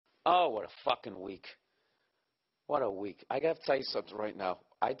Oh, what a fucking week. What a week. I got to tell you something right now.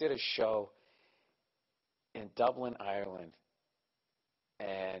 I did a show in Dublin, Ireland,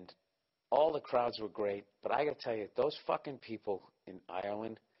 and all the crowds were great. But I got to tell you, those fucking people in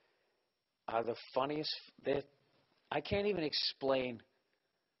Ireland are the funniest. I can't even explain.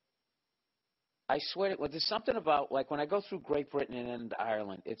 I swear, well, there's something about, like, when I go through Great Britain and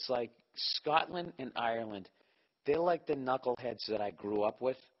Ireland, it's like Scotland and Ireland. They're like the knuckleheads that I grew up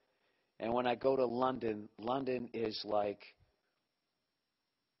with. And when I go to London, London is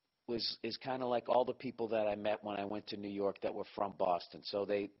kind of like all the people that I met when I went to New York that were from Boston. So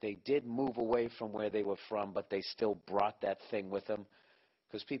they did move away from where they were from, but they still brought that thing with them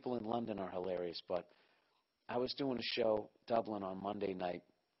because people in London are hilarious. But I was doing a show, Dublin, on Monday night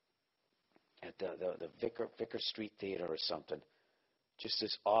at the Vicar Street Theater or something. Just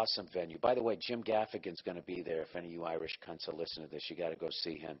this awesome venue. By the way, Jim Gaffigan's going to be there. If any of you Irish cunts are listening to this, you got to go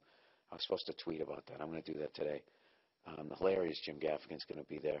see him. I was supposed to tweet about that. I'm going to do that today. The hilarious Jim Gaffigan's going to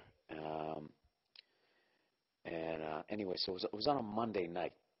be there. Anyway, so it was on a Monday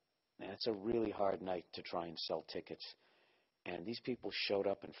night. And it's a really hard night to try and sell tickets. And these people showed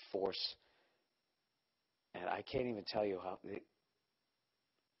up in force. And I can't even tell you how.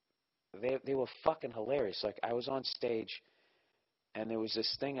 They were fucking hilarious. Like, I was on stage, and there was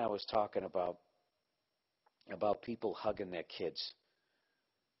this thing I was talking about people hugging their kids.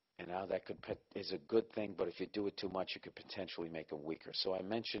 And how that is a good thing, but if you do it too much, you could potentially make them weaker. So I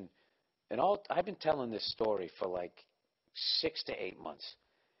mentioned, I've been telling this story for like 6 to 8 months,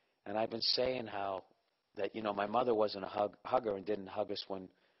 and I've been saying how that my mother wasn't a hugger and didn't hug us when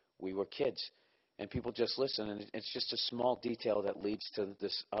we were kids, and people just listen, and it's just a small detail that leads to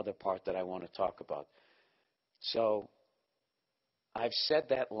this other part that I want to talk about. So I've said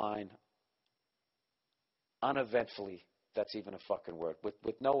that line uneventfully. That's even a fucking word.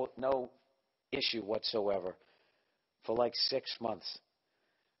 With no issue whatsoever for like 6 months.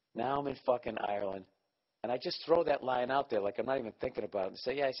 Now I'm in fucking Ireland, and I just throw that line out there like I'm not even thinking about it and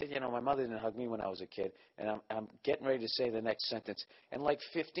say, yeah, I said, my mother didn't hug me when I was a kid, and I'm getting ready to say the next sentence, and like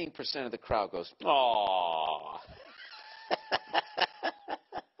 15% of the crowd goes, aww.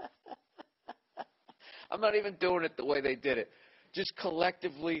 I'm not even doing it the way they did it. Just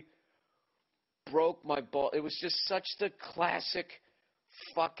collectively broke my ball. It was just such the classic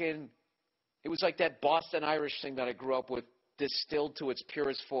fucking, it was like that Boston Irish thing that I grew up with, distilled to its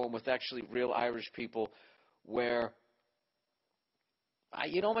purest form with actually real Irish people, where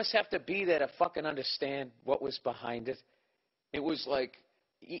you'd almost have to be there to fucking understand what was behind it. It was like,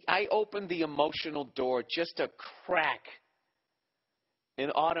 I opened the emotional door just a crack, and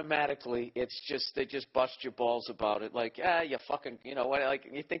automatically they just bust your balls about it. Like, you fucking, what, like,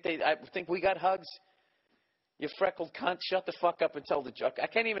 I think we got hugs? You freckled cunt, shut the fuck up and tell the joke. I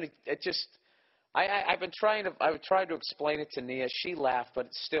can't even, I've tried to explain it to Nia. She laughed, but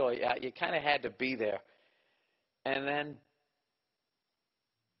still, you kind of had to be there. And then,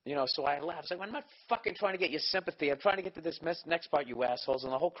 so I laughed. I was like, I'm not fucking trying to get your sympathy. I'm trying to get to this next part, you assholes.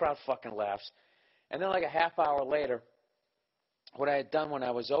 And the whole crowd fucking laughs. And then like a half hour later, what I had done when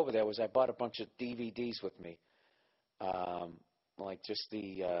I was over there was I bought a bunch of DVDs with me. Like just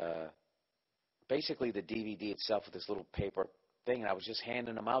basically the DVD itself with this little paper thing. And I was just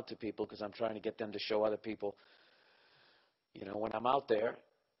handing them out to people because I'm trying to get them to show other people, when I'm out there,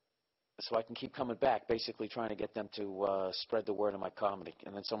 so I can keep coming back, basically trying to get them to spread the word of my comedy.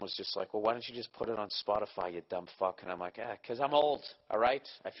 And then someone's just like, well, why don't you just put it on Spotify, you dumb fuck? And I'm like, because I'm old, all right?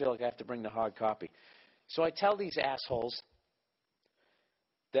 I feel like I have to bring the hard copy. So I tell these assholes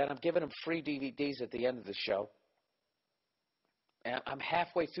that I'm giving them free DVDs at the end of the show. And I'm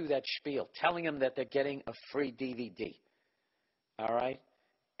halfway through that spiel, telling them that they're getting a free DVD. All right?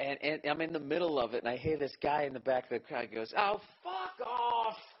 And I'm in the middle of it, and I hear this guy in the back of the crowd goes, oh, fuck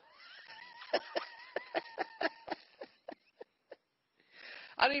off.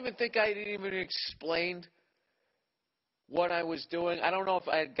 I don't even think I even explained what I was doing. I don't know if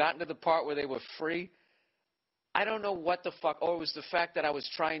I had gotten to the part where they were free. I don't know what the fuck. Or it was the fact that I was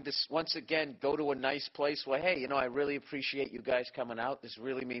trying to, once again, go to a nice place where, hey, I really appreciate you guys coming out. This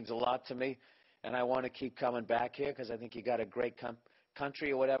really means a lot to me. And I want to keep coming back here because I think you got a great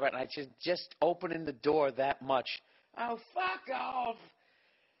country or whatever. And I just opening the door that much. Oh, fuck off.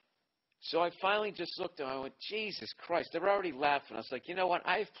 So I finally just looked at them. I went, Jesus Christ, they're already laughing. I was like, you know what?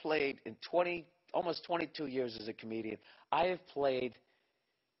 I've played in almost 22 years as a comedian. I have played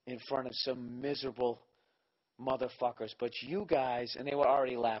in front of some miserable motherfuckers. But you guys, and they were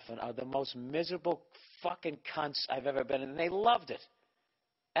already laughing, are the most miserable fucking cunts I've ever been in. And they loved it.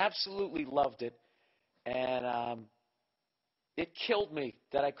 Absolutely loved it. And it killed me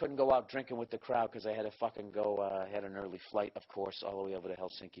that I couldn't go out drinking with the crowd because I had to fucking go. I had an early flight, of course, all the way over to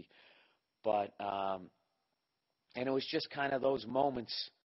Helsinki. But and it was just kind of those moments